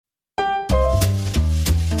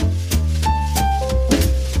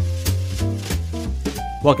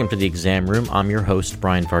Welcome to the exam room. I'm your host,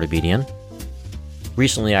 Brian Vardabedian.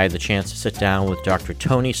 Recently, I had the chance to sit down with Dr.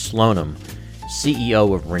 Tony Slonim,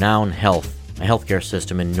 CEO of Renown Health, a healthcare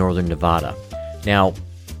system in northern Nevada. Now,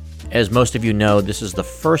 as most of you know, this is the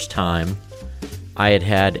first time I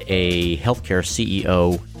had a healthcare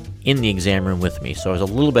CEO in the exam room with me, so I was a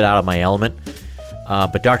little bit out of my element.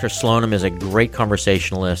 But Dr. Slonim is a great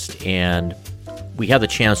conversationalist, and we had the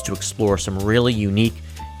chance to explore some really unique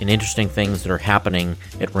and interesting things that are happening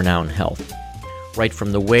at Renown Health. Right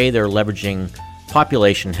from the way they're leveraging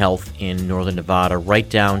population health in northern Nevada, right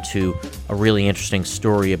down to a really interesting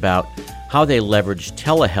story about how they leverage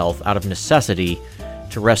telehealth out of necessity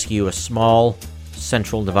to rescue a small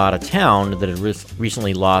central Nevada town that had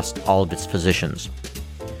recently lost all of its physicians.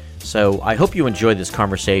 So I hope you enjoyed this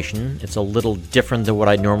conversation. It's a little different than what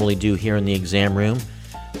I normally do here in the exam room,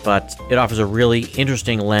 but it offers a really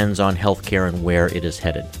interesting lens on healthcare and where it is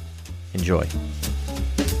headed. Enjoy.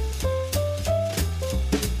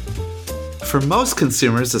 For most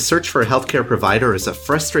consumers, the search for a healthcare provider is a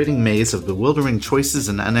frustrating maze of bewildering choices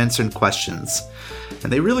and unanswered questions.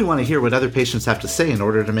 And they really want to hear what other patients have to say in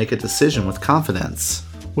order to make a decision with confidence.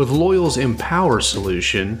 With Loyal's Empower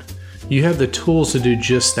solution, you have the tools to do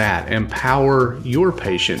just that. Empower your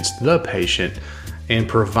patients, the patient, and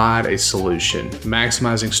provide a solution,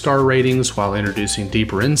 maximizing star ratings while introducing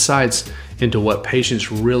deeper insights into what patients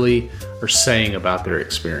really are saying about their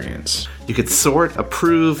experience. You could sort,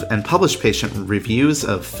 approve, and publish patient reviews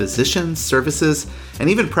of physicians, services, and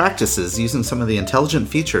even practices using some of the intelligent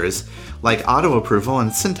features like auto-approval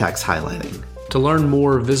and syntax highlighting. To learn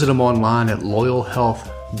more, visit them online at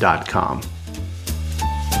loyalhealth.com.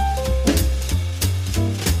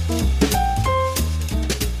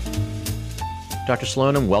 Dr.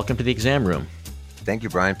 Slonim, welcome to the exam room. Thank you,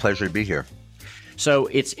 Brian. Pleasure to be here. So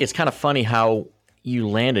it's kind of funny how you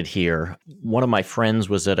landed here. One of my friends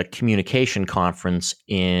was at a communication conference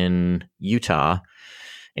in Utah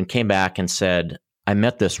and came back and said, I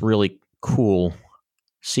met this really cool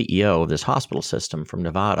CEO of this hospital system from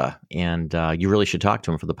Nevada, and you really should talk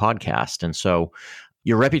to him for the podcast. And so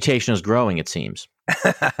your reputation is growing, it seems.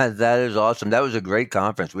 That is awesome. That was a great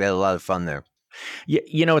conference. We had a lot of fun there.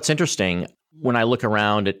 You know, it's interesting. When I look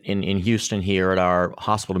around in Houston here at our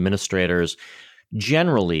hospital administrators,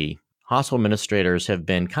 generally, hospital administrators have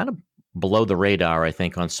been kind of below the radar, I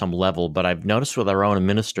think, on some level. But I've noticed with our own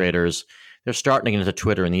administrators, they're starting to get into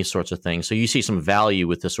Twitter and these sorts of things. So you see some value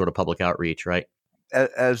with this sort of public outreach, right?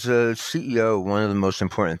 As a CEO, one of the most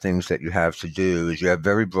important things that you have to do is you have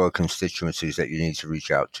very broad constituencies that you need to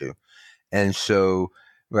reach out to. And so,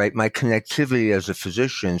 right, my connectivity as a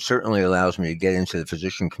physician certainly allows me to get into the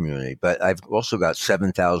physician community, but I've also got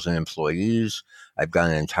 7,000 employees. I've got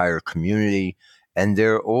an entire community, and they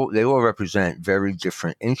all represent very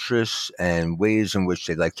different interests and ways in which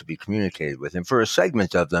they'd like to be communicated with. And for a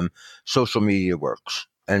segment of them, social media works.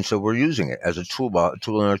 And so we're using it as a tool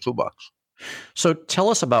in our toolbox. So tell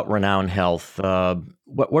us about Renown Health. What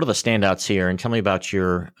are the standouts here? And tell me about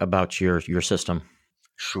your system.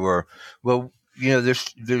 Sure. Well, you know,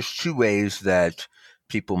 there's two ways that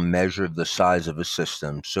people measure the size of a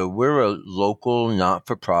system. So we're a local,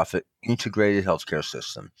 not-for-profit, integrated healthcare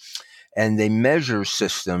system. And they measure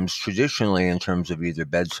systems traditionally in terms of either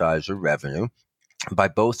bed size or revenue. By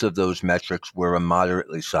both of those metrics, we're a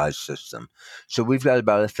moderately sized system. So we've got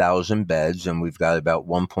about 1,000 beds, and we've got about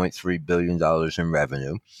 $1.3 billion in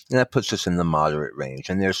revenue. And that puts us in the moderate range.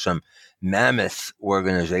 And there's some mammoth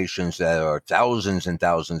organizations that are thousands and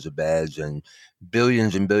thousands of beds and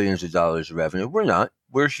billions of dollars of revenue. We're not.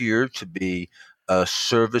 We're here to be a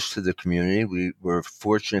service to the community. We're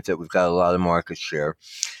fortunate that we've got a lot of market share.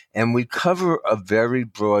 And we cover a very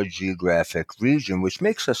broad geographic region, which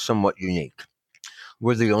makes us somewhat unique.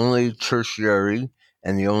 We're the only tertiary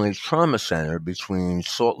and the only trauma center between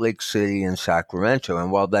Salt Lake City and Sacramento.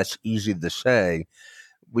 And while that's easy to say,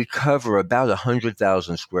 we cover about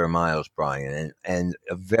 100,000 square miles, Brian, and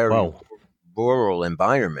a very rural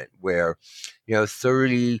environment where,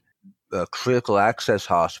 30 critical access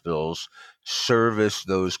hospitals service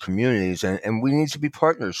those communities. And we need to be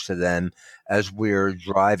partners to them as we're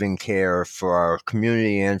driving care for our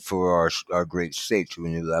community and for our great state to a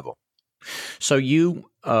new level. So you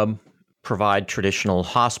provide traditional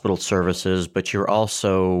hospital services, but you're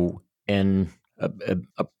also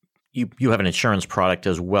you have an insurance product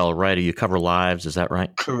as well, right? Or you cover lives, is that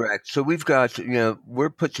right? Correct. So we've got, we're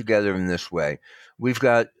put together in this way. We've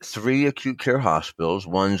got 3 acute care hospitals.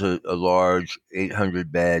 One's a large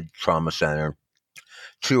 800-bed trauma center.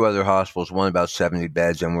 2 other hospitals, one about 70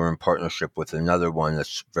 beds, and we're in partnership with another one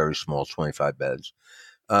that's very small, 25 beds.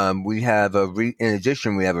 We have in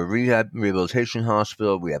addition, we have a rehabilitation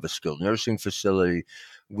hospital. We have a skilled nursing facility.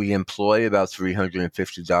 We employ about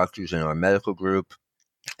 350 doctors in our medical group.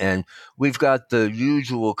 And we've got the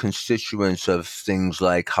usual constituents of things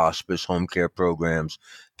like hospice, home care programs,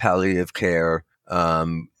 palliative care.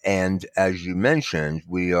 And as you mentioned,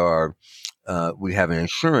 we have an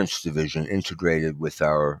insurance division integrated with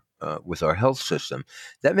our health system.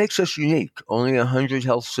 That makes us unique. Only 100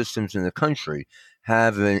 health systems in the country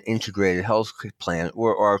have an integrated health plan,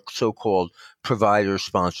 or our so-called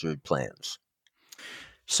provider-sponsored plans.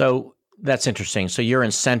 So that's interesting. So you're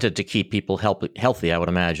incented to keep people healthy, I would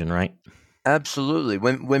imagine, right? Absolutely.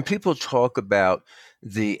 When people talk about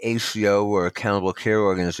the ACO, or Accountable Care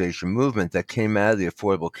Organization movement that came out of the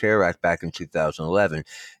Affordable Care Act back in 2011,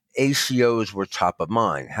 ACOs were top of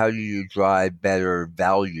mind. How do you drive better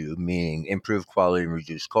value, meaning improve quality and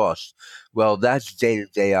reduce costs? Well, that's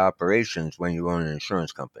day-to-day operations when you own an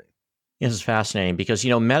insurance company. This is fascinating because,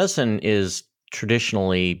 medicine is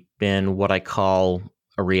traditionally been what I call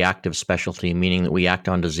a reactive specialty, meaning that we act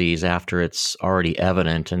on disease after it's already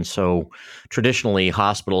evident. And so traditionally,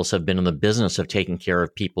 hospitals have been in the business of taking care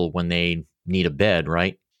of people when they need a bed,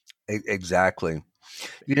 right? Exactly.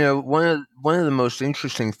 One of the most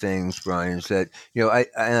interesting things, Brian, is that,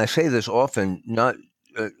 I say this often, not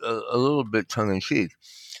a little bit tongue in cheek.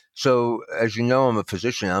 So, as you know, I'm a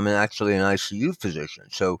physician. I'm actually an ICU physician.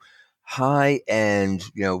 So, high end,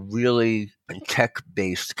 really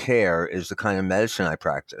tech-based care is the kind of medicine I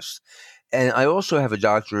practice. And I also have a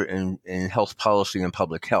doctorate in health policy and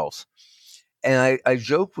public health. And I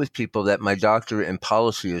joke with people that my doctorate in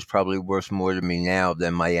policy is probably worth more to me now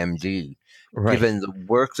than my MD, Right. given the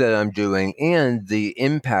work that I'm doing and the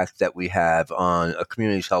impact that we have on a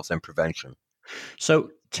community's health and prevention.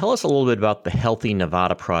 So tell us a little bit about the Healthy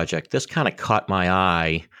Nevada Project. This kind of caught my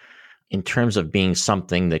eye in terms of being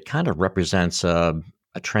something that kind of represents a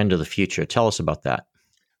trend of the future. Tell us about that.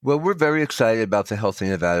 Well, we're very excited about the Healthy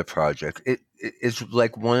Nevada Project. It's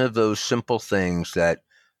like one of those simple things that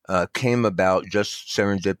came about just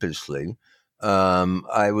serendipitously.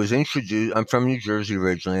 I was introduced, I'm from New Jersey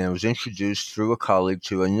originally, and I was introduced through a colleague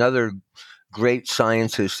to another great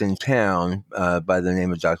scientist in town by the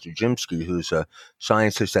name of Dr. Jimsky, who's a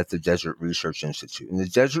scientist at the Desert Research Institute. And the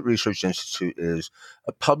Desert Research Institute is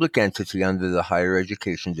a public entity under the Higher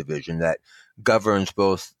Education Division that governs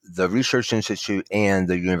both the Research Institute and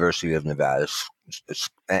the University of Nevada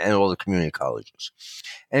and all the community colleges.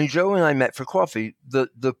 And Joe and I met for coffee.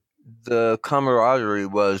 The camaraderie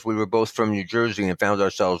was we were both from New Jersey and found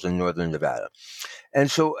ourselves in northern Nevada.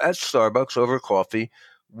 And so at Starbucks over coffee,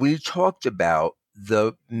 we talked about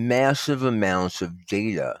the massive amounts of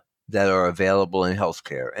data that are available in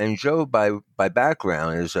healthcare. And Joe, by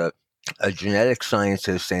background, is a genetic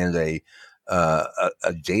scientist and a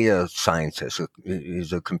data scientist.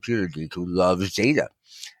 He's a computer geek who loves data.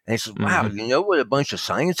 And he says, wow, you know what a bunch of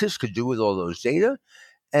scientists could do with all those data?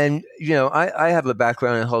 And, I have a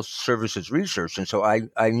background in health services research, and so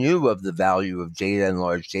I knew of the value of data and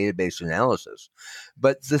large database analysis.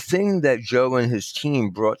 But the thing that Joe and his team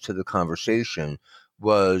brought to the conversation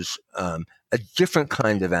was a different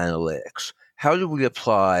kind of analytics. How do we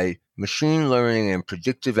apply machine learning and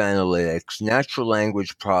predictive analytics, natural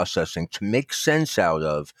language processing to make sense out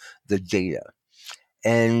of the data?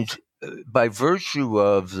 And by virtue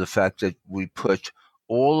of the fact that we put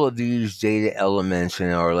all of these data elements in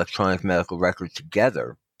our electronic medical record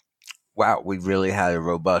together, wow, we really had a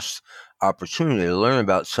robust opportunity to learn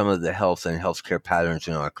about some of the health and healthcare patterns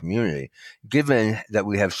in our community, given that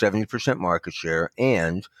we have 70% market share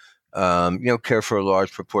and, care for a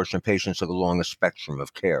large proportion of patients along a spectrum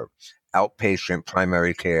of care, outpatient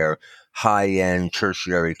primary care, high-end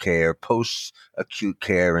tertiary care, post-acute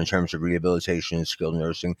care in terms of rehabilitation and skilled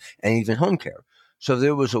nursing, and even home care. So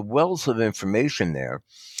there was a wealth of information there.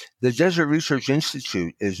 The Desert Research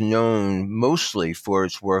Institute is known mostly for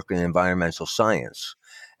its work in environmental science.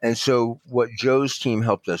 And so what Joe's team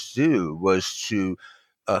helped us do was to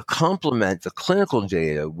complement the clinical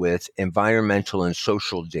data with environmental and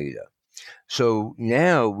social data. So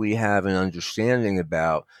now we have an understanding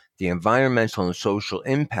about the environmental and social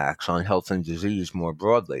impacts on health and disease more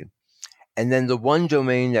broadly. And then the one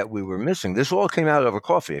domain that we were missing, this all came out over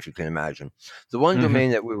coffee, if you can imagine. The one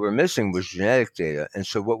domain that we were missing was genetic data. And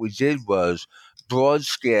so what we did was broad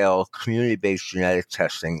scale community-based genetic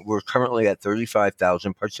testing. We're currently at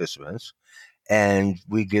 35,000 participants, and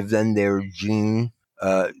we give them their gene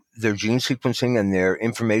sequencing and their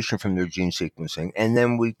information from their gene sequencing. And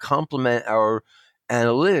then we complement our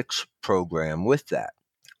analytics program with that.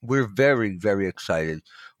 We're very, very excited.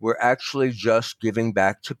 We're actually just giving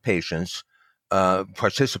back to patients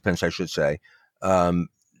participants, I should say,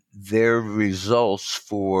 their results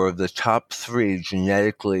for the top 3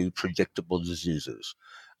 genetically predictable diseases: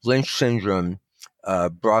 Lynch syndrome,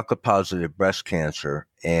 BRCA-positive breast cancer,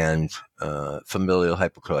 and familial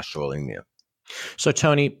hypercholesterolemia. So,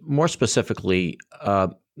 Tony, more specifically,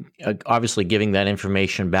 obviously giving that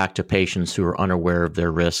information back to patients who are unaware of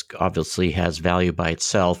their risk obviously has value by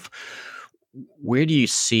itself. Where do you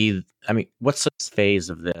see, what's the phase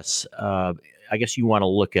of this? I guess you want to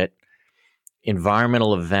look at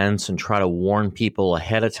environmental events and try to warn people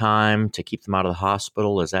ahead of time to keep them out of the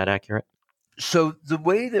hospital. Is that accurate? So the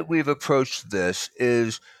way that we've approached this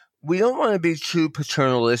is we don't want to be too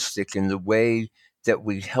paternalistic in the way that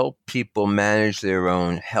we help people manage their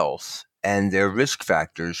own health and their risk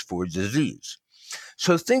factors for disease.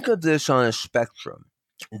 So think of this on a spectrum.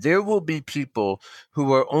 There will be people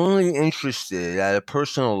who are only interested at a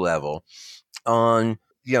personal level on,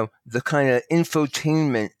 the kind of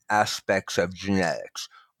infotainment aspects of genetics.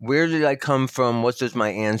 Where did I come from? What does my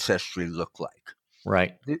ancestry look like?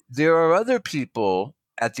 Right. There are other people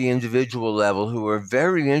at the individual level who are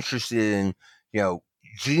very interested in,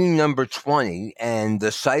 gene number 20 and the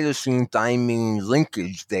cytosine thymine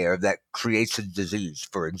linkage there that creates a disease,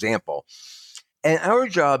 for example. And our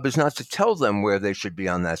job is not to tell them where they should be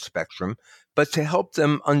on that spectrum, but to help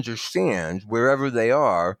them understand wherever they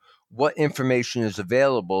are, what information is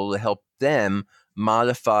available to help them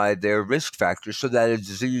modify their risk factors so that a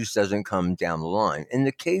disease doesn't come down the line. In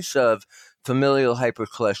the case of familial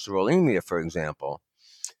hypercholesterolemia, for example,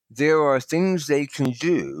 there are things they can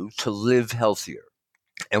do to live healthier.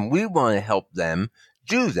 And we want to help them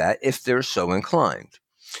do that if they're so inclined.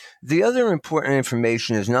 The other important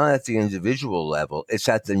information is not at the individual level, it's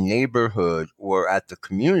at the neighborhood or at the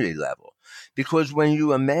community level. Because when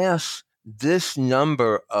you amass this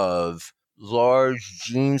number of large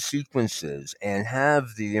gene sequences and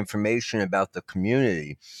have the information about the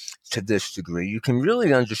community to this degree, you can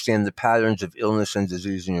really understand the patterns of illness and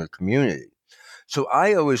disease in your community. So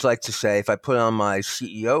I always like to say, if I put on my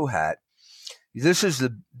CEO hat, this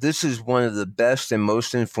is one of the best and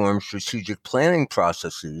most informed strategic planning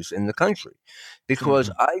processes in the country, because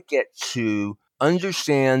I get to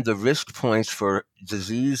understand the risk points for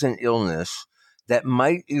disease and illness that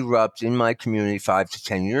might erupt in my community 5 to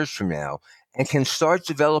 10 years from now, and can start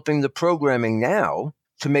developing the programming now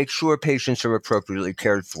to make sure patients are appropriately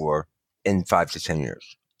cared for in 5 to 10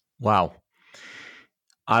 years. Wow.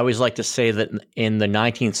 I always like to say that in the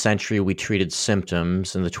 19th century, we treated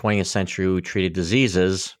symptoms. In the 20th century, we treated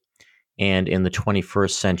diseases. And in the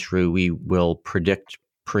 21st century, we will predict,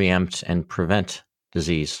 preempt, and prevent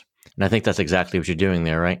disease. And I think that's exactly what you're doing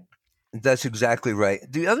there, right? That's exactly right.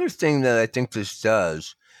 The other thing that I think this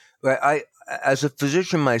does, as a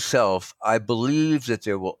physician myself, I believe that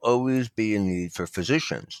there will always be a need for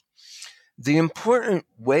physicians. The important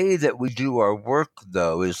way that we do our work,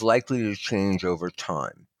 though, is likely to change over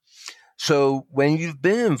time. So when you've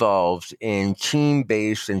been involved in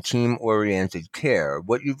team-based and team-oriented care,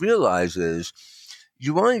 what you realize is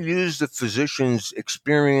you want to use the physician's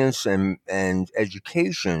experience and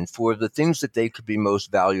education for the things that they could be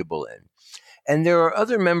most valuable in. And there are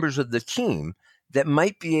other members of the team that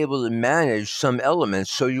might be able to manage some elements,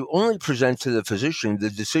 so you only present to the physician the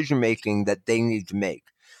decision-making that they need to make.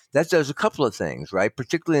 That does a couple of things, right?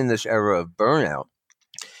 Particularly in this era of burnout.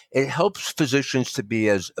 It helps physicians to be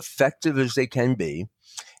as effective as they can be,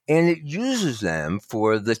 and it uses them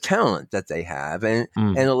for the talent that they have and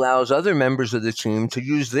allows other members of the team to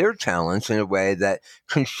use their talents in a way that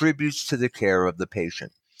contributes to the care of the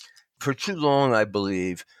patient. For too long, I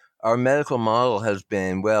believe, our medical model has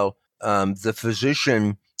been, the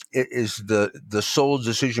physician is the sole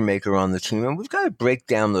decision maker on the team, and we've got to break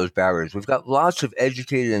down those barriers. We've got lots of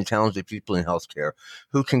educated and talented people in healthcare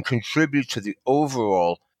who can contribute to the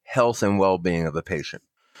overall health and well-being of a patient.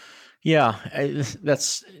 Yeah,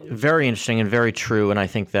 that's very interesting and very true, and I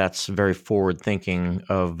think that's very forward-thinking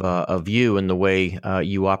of you and the way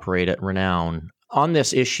you operate at Renown. On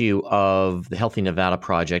this issue of the Healthy Nevada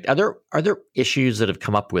Project, are there issues that have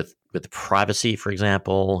come up with privacy, for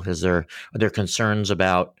example? Are there concerns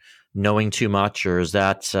about knowing too much, or is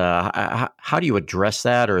that how do you address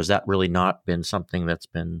that, or has that really not been something that's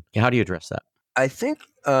been? How do you address that? I think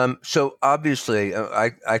so. Obviously,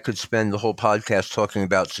 I could spend the whole podcast talking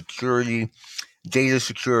about security, data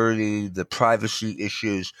security, the privacy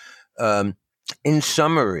issues. In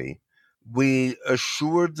summary, we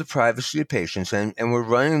assured the privacy of patients, and we're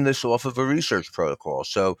running this off of a research protocol.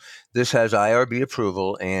 So this has IRB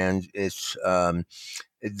approval, and it's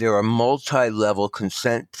there are multi-level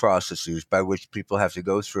consent processes by which people have to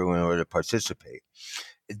go through in order to participate.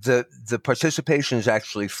 The participation is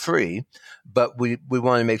actually free, but we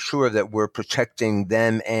want to make sure that we're protecting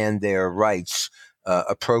them and their rights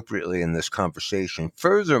appropriately in this conversation.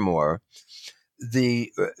 Furthermore,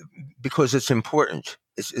 because it's important,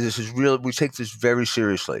 this is real. We take this very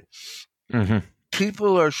seriously. Mm-hmm.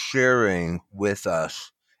 People are sharing with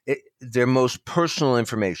us their most personal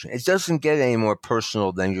information. It doesn't get any more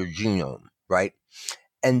personal than your genome, right?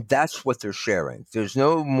 And that's what they're sharing. There's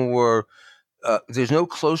no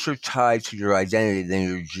closer tie to your identity than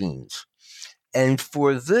your genes. And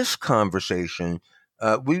for this conversation,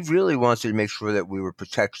 we really wanted to make sure that we were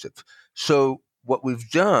protective. So what we've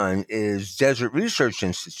done is Desert Research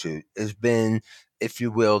Institute has been, if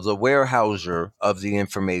you will, the warehouser of the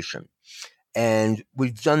information. And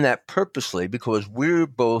we've done that purposely because we're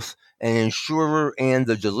both an insurer and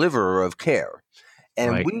the deliverer of care.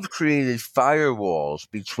 And Right. we've created firewalls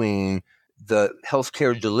between the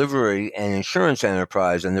healthcare delivery and insurance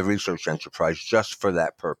enterprise and the research enterprise just for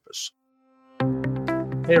that purpose.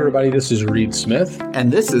 Hey everybody, this is Reed Smith.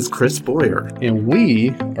 And this is Chris Boyer. And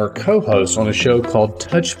we are co-hosts on a show called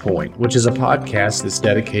Touchpoint, which is a podcast that's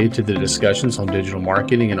dedicated to the discussions on digital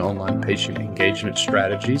marketing and online patient engagement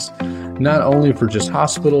strategies, not only for just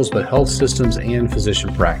hospitals, but health systems and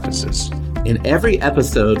physician practices. In every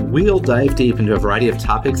episode, we'll dive deep into a variety of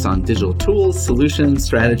topics on digital tools, solutions,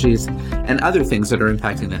 strategies, and other things that are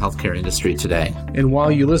impacting the healthcare industry today. And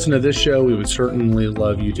while you listen to this show, we would certainly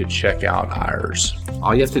love you to check out ours.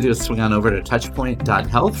 All you have to do is swing on over to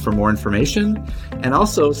touchpoint.health for more information, and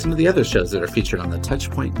also some of the other shows that are featured on the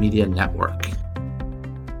Touchpoint Media Network.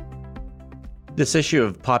 This issue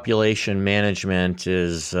of population management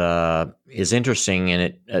is interesting,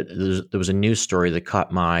 and there was a news story that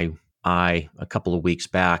caught my eye a couple of weeks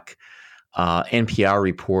back. NPR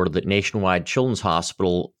reported that Nationwide Children's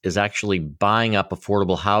Hospital is actually buying up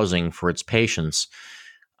affordable housing for its patients.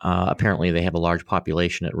 Apparently, they have a large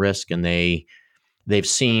population at risk, and they've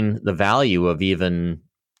seen the value of even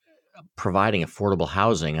providing affordable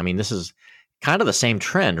housing. I mean, this is kind of the same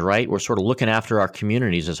trend, right? We're sort of looking after our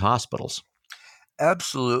communities as hospitals.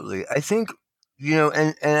 Absolutely. I think,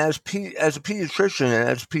 and as a pediatrician and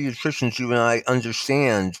as pediatricians, you and I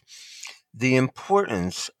understand the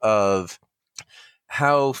importance of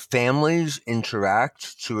how families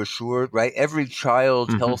interact to assure, right? Every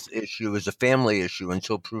child's health issue is a family issue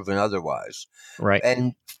until proven otherwise. Right.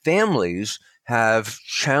 And families have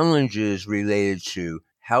challenges related to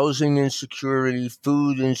housing insecurity,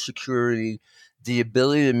 food insecurity, the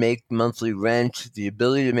ability to make monthly rent, the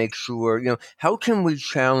ability to make sure, how can we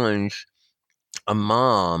challenge a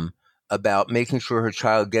mom about making sure her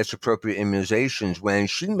child gets appropriate immunizations when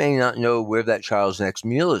she may not know where that child's next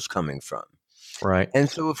meal is coming from? Right. And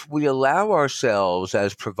so if we allow ourselves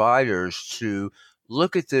as providers to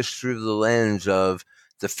look at this through the lens of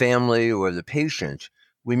the family or the patient,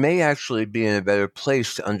 we may actually be in a better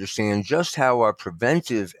place to understand just how our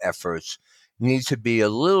preventive efforts need to be a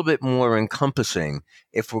little bit more encompassing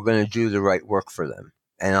if we're going to do the right work for them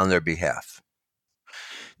and on their behalf.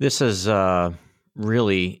 This is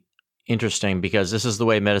really interesting because this is the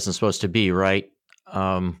way medicine's supposed to be, right?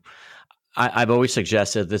 I've always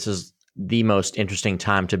suggested this is the most interesting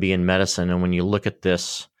time to be in medicine. And when you look at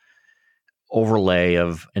this overlay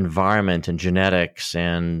of environment and genetics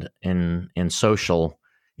and social,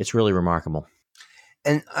 it's really remarkable.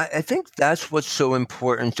 And I think that's what's so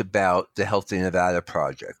important about the Healthy Nevada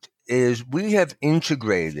Project is we have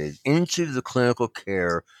integrated into the clinical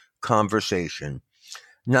care conversation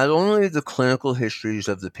not only the clinical histories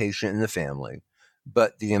of the patient and the family,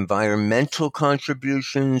 but the environmental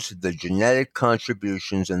contributions, the genetic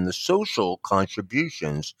contributions, and the social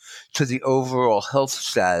contributions to the overall health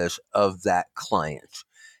status of that client.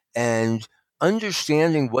 And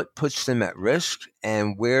understanding what puts them at risk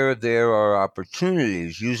and where there are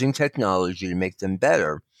opportunities using technology to make them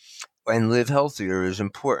better and live healthier is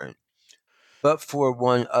important. But for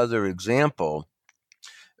one other example,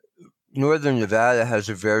 Northern Nevada has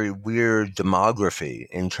a very weird demography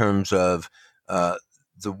in terms of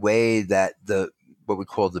the way that what we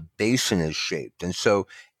call the basin is shaped. And so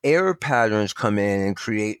air patterns come in and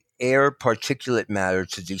create air particulate matter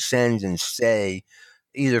to descend and stay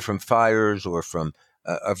either from fires or from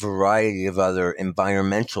a variety of other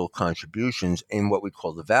environmental contributions in what we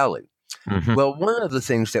call the valley. Mm-hmm. Well, one of the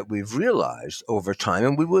things that we've realized over time,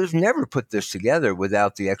 and we would have never put this together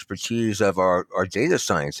without the expertise of our data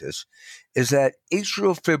scientists, is that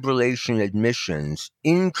atrial fibrillation admissions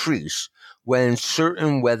increase when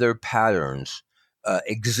certain weather patterns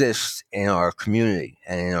exist in our community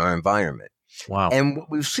and in our environment. Wow. And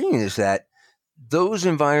what we've seen is that those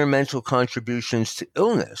environmental contributions to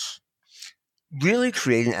illness really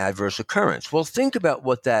create an adverse occurrence. Well, think about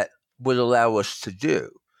what that would allow us to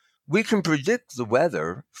do. We can predict the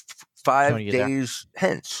weather 5 Tony, you there? days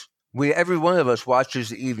hence. Every one of us watches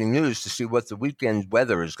the evening news to see what the weekend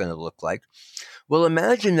weather is going to look like. Well,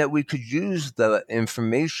 imagine that we could use the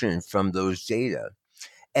information from those data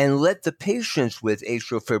and let the patients with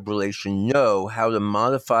atrial fibrillation know how to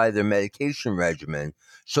modify their medication regimen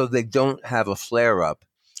so they don't have a flare-up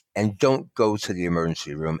and don't go to the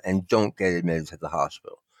emergency room and don't get admitted to the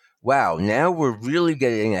hospital. Wow, now we're really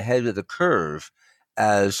getting ahead of the curve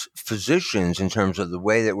as physicians in terms of the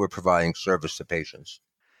way that we're providing service to patients.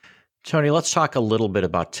 Tony, let's talk a little bit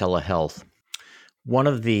about telehealth. One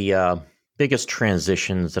of the biggest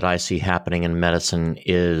transitions that I see happening in medicine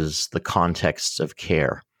is the context of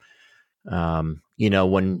care. When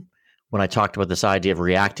I talked about this idea of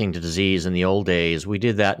reacting to disease in the old days, we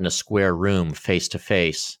did that in a square room, face to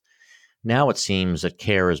face. Now it seems that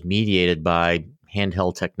care is mediated by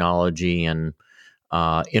handheld technology and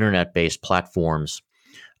internet-based platforms,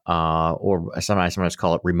 or I sometimes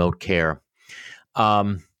call it remote care.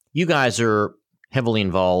 You guys are heavily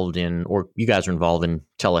involved you guys are involved in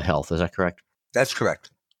telehealth. Is that correct? That's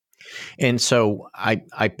correct. And so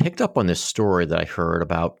I picked up on this story that I heard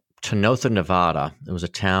about Tonopah, Nevada. It was a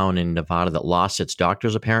town in Nevada that lost its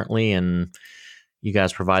doctors apparently, and you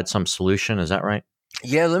guys provide some solution. Is that right?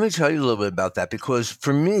 Yeah, let me tell you a little bit about that, because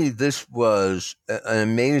for me, this was an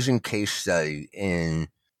amazing case study in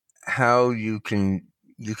how you can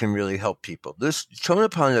really help people. This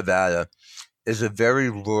Tonopah, Nevada is a very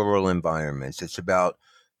rural environment. It's about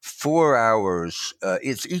 4 hours.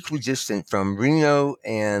 It's equidistant from Reno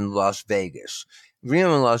and Las Vegas.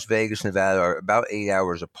 Reno and Las Vegas, Nevada are about 8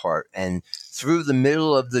 hours apart. And through the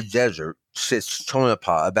middle of the desert sits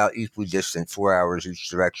Tonopah, about equidistant, 4 hours each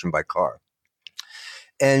direction by car.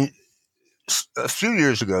 And a few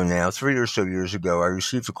years ago now, 3 or so years ago, I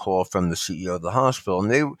received a call from the CEO of the hospital.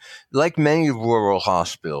 And they, like many rural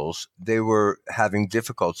hospitals, they were having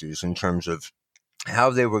difficulties in terms of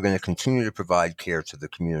how they were going to continue to provide care to the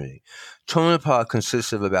community. Tonopah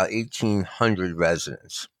consists of about 1,800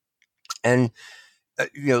 residents. And,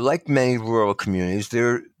 like many rural communities,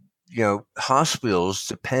 hospitals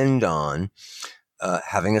depend on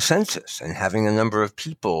having a census and having a number of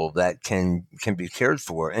people that can be cared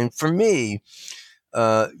for. And for me,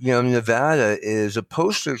 Nevada is a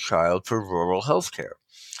poster child for rural healthcare.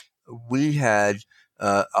 We had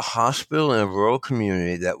a hospital in a rural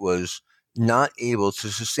community that was not able to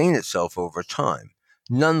sustain itself over time.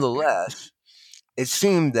 Nonetheless, it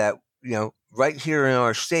seemed that, right here in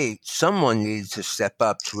our state, someone needed to step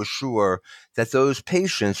up to assure that those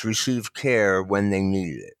patients received care when they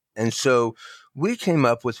needed it. And so we came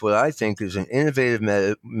up with what I think is an innovative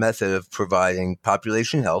method of providing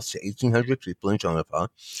population health to 1,800 people in Tonopah.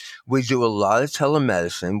 We do a lot of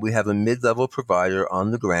telemedicine. We have a mid-level provider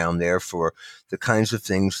on the ground there for the kinds of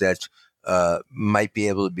things that might be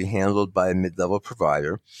able to be handled by a mid-level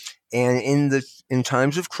provider. And in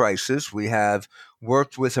times of crisis, we have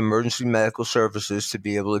worked with emergency medical services to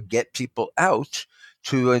be able to get people out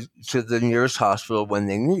to the nearest hospital when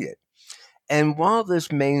they need it. And while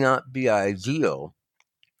this may not be ideal,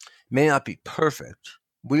 may not be perfect,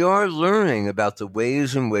 we are learning about the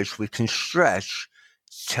ways in which we can stretch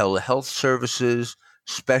telehealth services,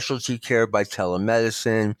 specialty care by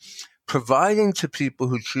telemedicine, providing to people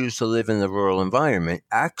who choose to live in the rural environment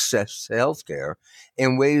access to healthcare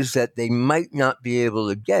in ways that they might not be able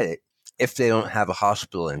to get it if they don't have a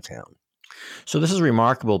hospital in town. So this is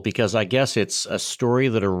remarkable because I guess it's a story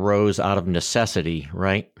that arose out of necessity,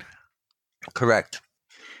 right? Correct.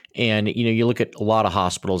 And, you look at a lot of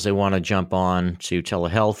hospitals, they want to jump on to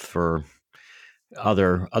telehealth for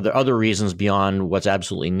other reasons beyond what's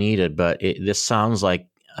absolutely needed. But this sounds like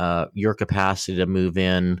your capacity to move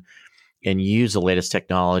in and use the latest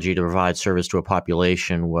technology to provide service to a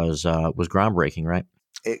population was groundbreaking, right?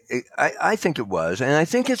 I think it was. And I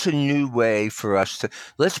think it's a new way for us to,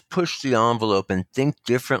 let's push the envelope and think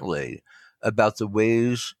differently about the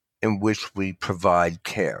ways in which we provide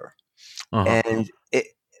care. Uh-huh. And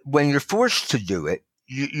when you're forced to do it,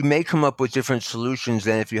 you may come up with different solutions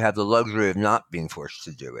than if you have the luxury of not being forced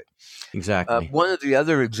to do it. Exactly. One of the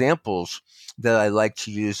other examples that I like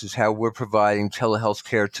to use is how we're providing telehealth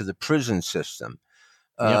care to the prison system.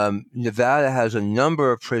 Yep. Nevada has a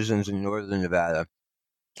number of prisons in northern Nevada,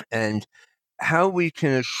 and how we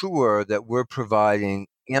can assure that we're providing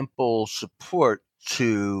ample support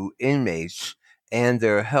to inmates and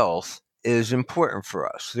their health is important for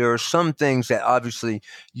us. There are some things that obviously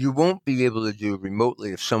you won't be able to do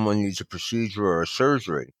remotely if someone needs a procedure or a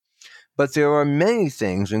surgery. But there are many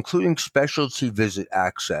things, including specialty visit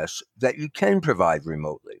access, that you can provide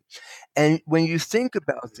remotely. And when you think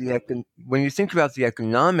about the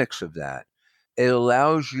economics of that, it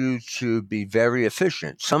allows you to be very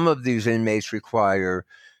efficient. Some of these inmates require,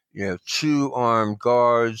 2 armed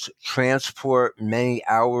guards, transport many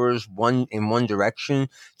hours in one direction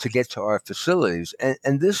to get to our facilities,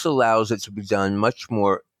 and this allows it to be done much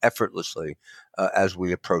more effortlessly as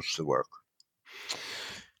we approach the work.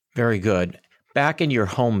 Very good. Back in your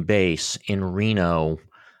home base in Reno,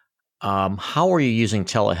 how are you using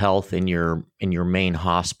telehealth in your main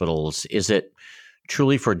hospitals? Is it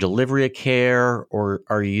truly for delivery of care, or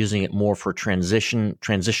are you using it more for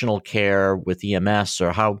transitional care with EMS,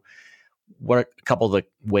 or what are a couple of the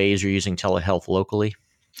ways you're using telehealth locally?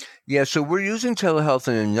 Yeah, so we're using telehealth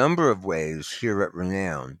in a number of ways here at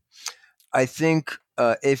Renown. I think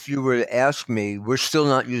if you were to ask me, we're still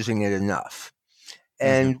not using it enough.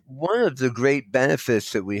 And one of the great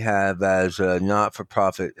benefits that we have as a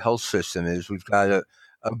not-for-profit health system is we've got a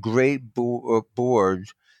great board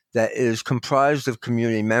that is comprised of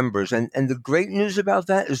community members. And the great news about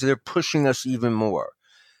that is they're pushing us even more.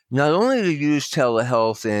 Not only to use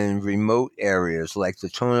telehealth in remote areas like the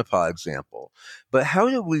Tonopah example, but how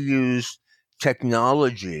do we use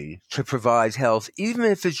technology to provide health, even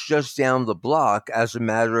if it's just down the block as a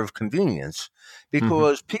matter of convenience?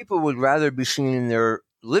 Because people would rather be seen in their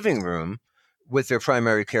living room with their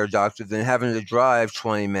primary care doctor than having to drive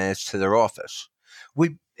 20 minutes to their office.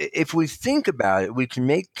 If we think about it, we can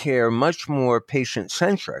make care much more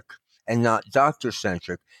patient-centric and not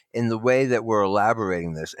doctor-centric in the way that we're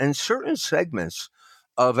elaborating this. And certain segments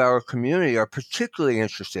of our community are particularly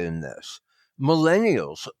interested in this.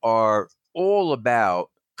 Millennials are all about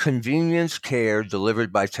convenience care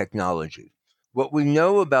delivered by technology. What we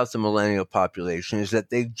know about the millennial population is that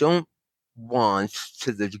they don't want,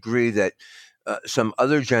 to the degree that some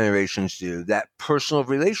other generations do, that personal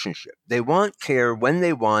relationship. They want care when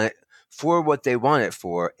they want it, for what they want it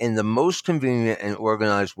for, in the most convenient and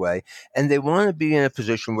organized way. And they want to be in a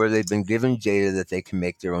position where they've been given data that they can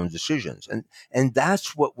make their own decisions. And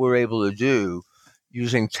that's what we're able to do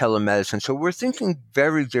using telemedicine. So we're thinking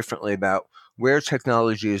very differently about where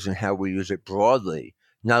technology is and how we use it broadly,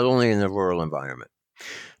 not only in the rural environment.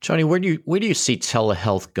 Tony, where do you see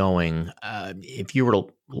telehealth going? If you were to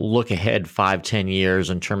look ahead 5-10 years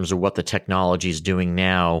in terms of what the technology is doing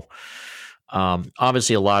now,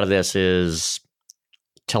 obviously a lot of this is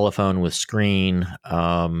telephone with screen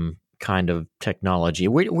kind of technology.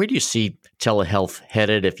 Where do you see telehealth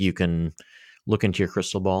headed, if you can look into your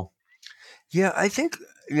crystal ball? Yeah, I think,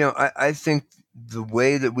 I think the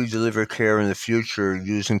way that we deliver care in the future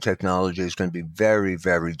using technology is going to be very,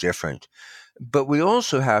 very different. But we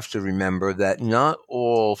also have to remember that not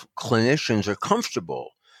all clinicians are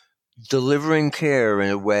comfortable delivering care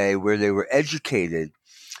in a way where they were educated,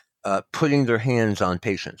 putting their hands on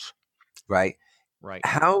patients, right? Right.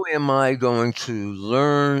 How am I going to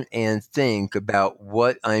learn and think about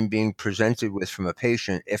what I'm being presented with from a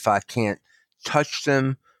patient if I can't touch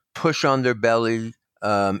them, push on their belly?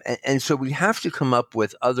 And so we have to come up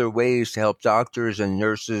with other ways to help doctors and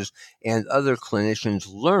nurses and other clinicians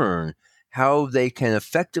learn how they can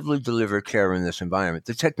effectively deliver care in this environment.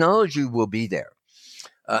 The technology will be there.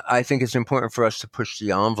 I think it's important for us to push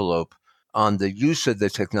the envelope on the use of the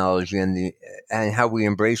technology and how we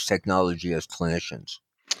embrace technology as clinicians.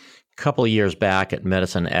 A couple of years back at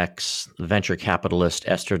Medicine X, venture capitalist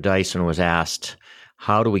Esther Dyson was asked,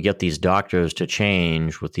 how do we get these doctors to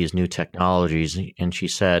change with these new technologies? And she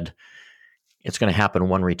said, it's going to happen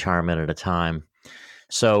one retirement at a time.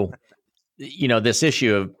 So, this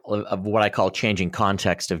issue of what I call changing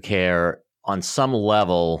context of care on some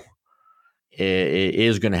level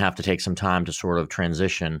is going to have to take some time to sort of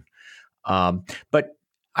transition. But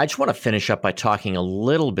I just want to finish up by talking a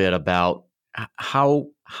little bit about how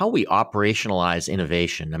we operationalize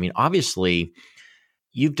innovation. I mean, obviously,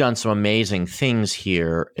 you've done some amazing things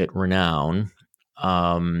here at Renown. How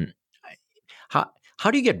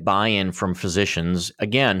do you get buy-in from physicians,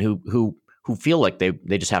 again, who feel like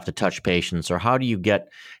they just have to touch patients? Or how do you get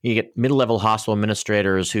mid-level hospital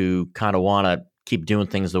administrators who kind of want to keep doing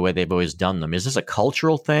things the way they've always done them? Is this a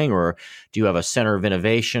cultural thing, or do you have a center of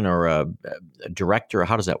innovation or a director? Or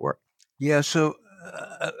how does that work? Yeah, so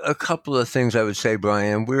a couple of things I would say,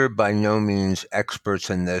 Brian. We're by no means experts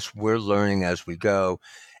in this. We're learning as we go.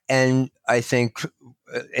 And I think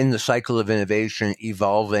in the cycle of innovation,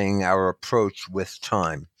 evolving our approach with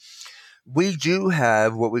time. We do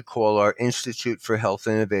have what we call our Institute for Health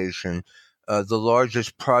Innovation, the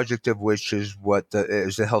largest project of which is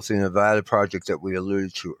the Healthy Nevada project that we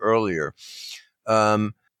alluded to earlier.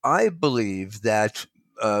 I believe that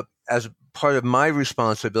as part of my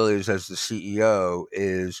responsibilities as the CEO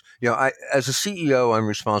is, as a CEO, I'm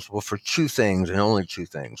responsible for two things and only two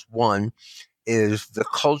things. One is the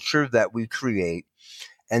culture that we create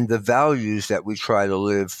and the values that we try to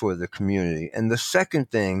live for the community. And the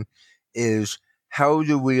second thing is, how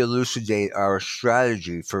do we elucidate our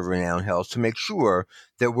strategy for Renown Health to make sure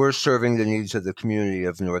that we're serving the needs of the community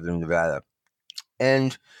of Northern Nevada?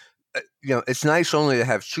 And it's nice only to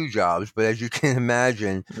have two jobs, but as you can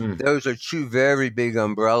imagine, those are two very big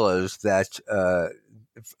umbrellas that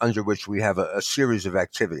under which we have a series of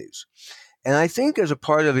activities. And I think as a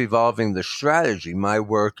part of evolving the strategy, my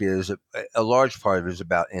work is a large part of it is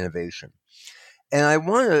about innovation.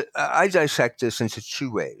 And I dissect this into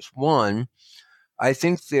two ways. One, I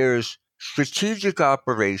think there's strategic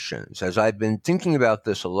operations. As I've been thinking about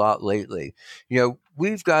this a lot lately,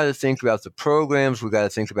 we've got to think about the programs. We've got to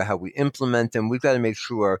think about how we implement them. We've got to make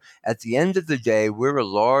sure at the end of the day, we're a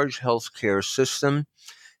large healthcare system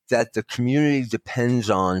that the community depends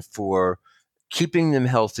on for keeping them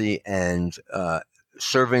healthy and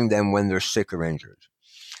serving them when they're sick or injured.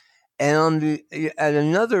 And at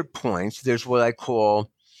another point, there's what I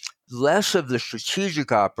call less of the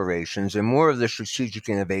strategic operations and more of the strategic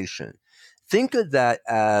innovation. Think of that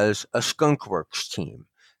as a skunkworks team.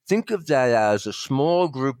 Think of that as a small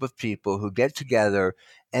group of people who get together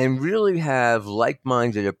and really have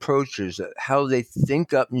like-minded approaches at how they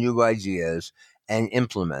think up new ideas and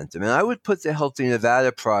implement them. And I would put the Healthy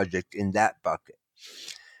Nevada Project in that bucket.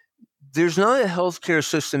 There's not a healthcare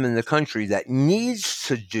system in the country that needs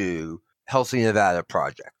to do Healthy Nevada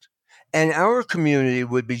Project. And our community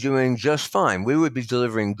would be doing just fine. We would be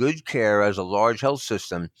delivering good care as a large health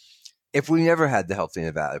system if we never had the Healthy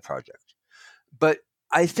Nevada Project. But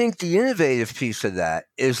I think the innovative piece of that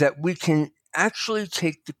is that we can actually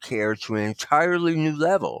take the care to an entirely new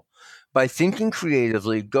level by thinking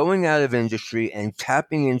creatively, going out of industry, and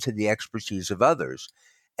tapping into the expertise of others.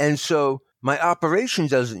 And so my operation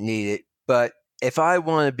doesn't need it, but if I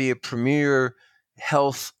want to be a premier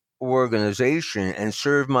health organization and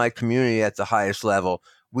serve my community at the highest level,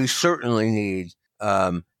 we certainly need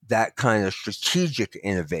that kind of strategic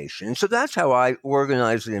innovation. And so that's how I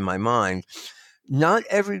organize it in my mind.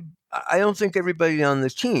 I don't think everybody on the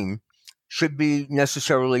team should be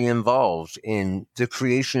necessarily involved in the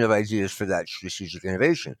creation of ideas for that strategic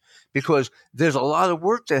innovation, because there's a lot of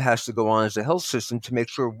work that has to go on as a health system to make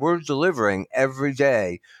sure we're delivering every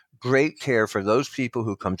day great care for those people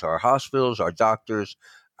who come to our hospitals, our doctors,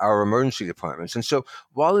 our emergency departments. And so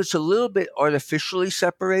while it's a little bit artificially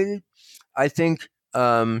separated, I think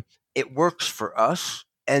it works for us.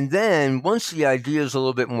 And then once the idea is a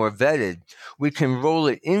little bit more vetted, we can roll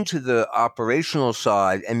it into the operational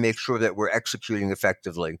side and make sure that we're executing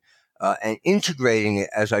effectively and integrating it,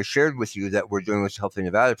 as I shared with you that we're doing with the Healthy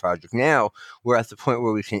Nevada Project. Now we're at the point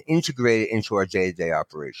where we can integrate it into our day-to-day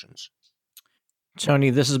operations. Tony,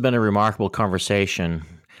 this has been a remarkable conversation.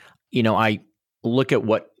 I look at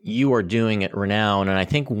what you are doing at Renown, and I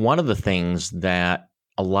think one of the things that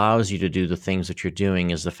allows you to do the things that you're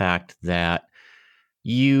doing is the fact that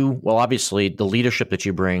obviously the leadership that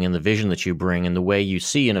you bring and the vision that you bring and the way you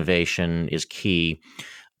see innovation is key,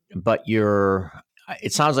 but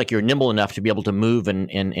it sounds like you're nimble enough to be able to move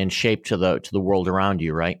and shape to the world around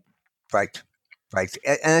you, right? Right.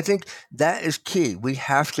 And I think that is key. We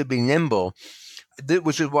have to be nimble,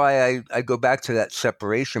 which is why I go back to that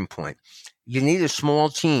separation point. You need a small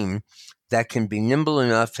team that can be nimble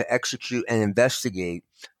enough to execute and investigate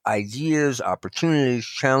ideas, opportunities,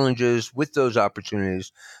 challenges with those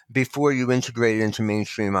opportunities before you integrate it into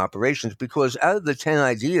mainstream operations. Because out of the 10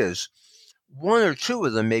 ideas, one or two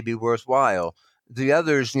of them may be worthwhile. The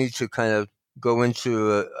others need to kind of go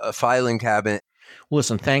into a filing cabinet.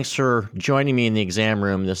 Listen, thanks for joining me in the exam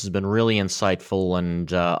room. This has been really insightful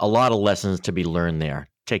and a lot of lessons to be learned there.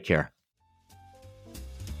 Take care.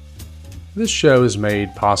 This show is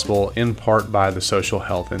made possible in part by the Social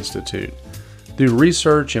Health Institute. Through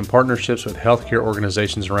research and partnerships with healthcare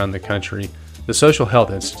organizations around the country, the Social Health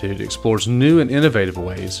Institute explores new and innovative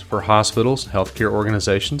ways for hospitals, healthcare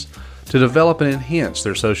organizations to develop and enhance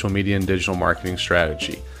their social media and digital marketing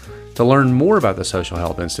strategy. To learn more about the Social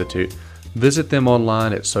Health Institute, visit them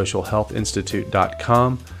online at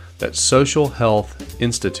socialhealthinstitute.com. That's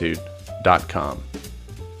socialhealthinstitute.com.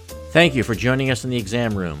 Thank you for joining us in the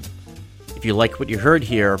exam room. If you like what you heard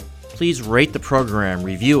here, please rate the program,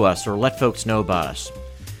 review us, or let folks know about us.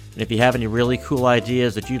 And if you have any really cool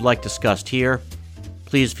ideas that you'd like discussed here,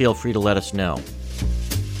 please feel free to let us know.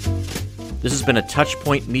 This has been a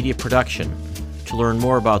Touchpoint Media production. To learn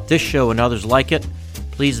more about this show and others like it,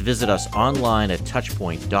 please visit us online at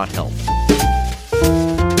touchpoint.health.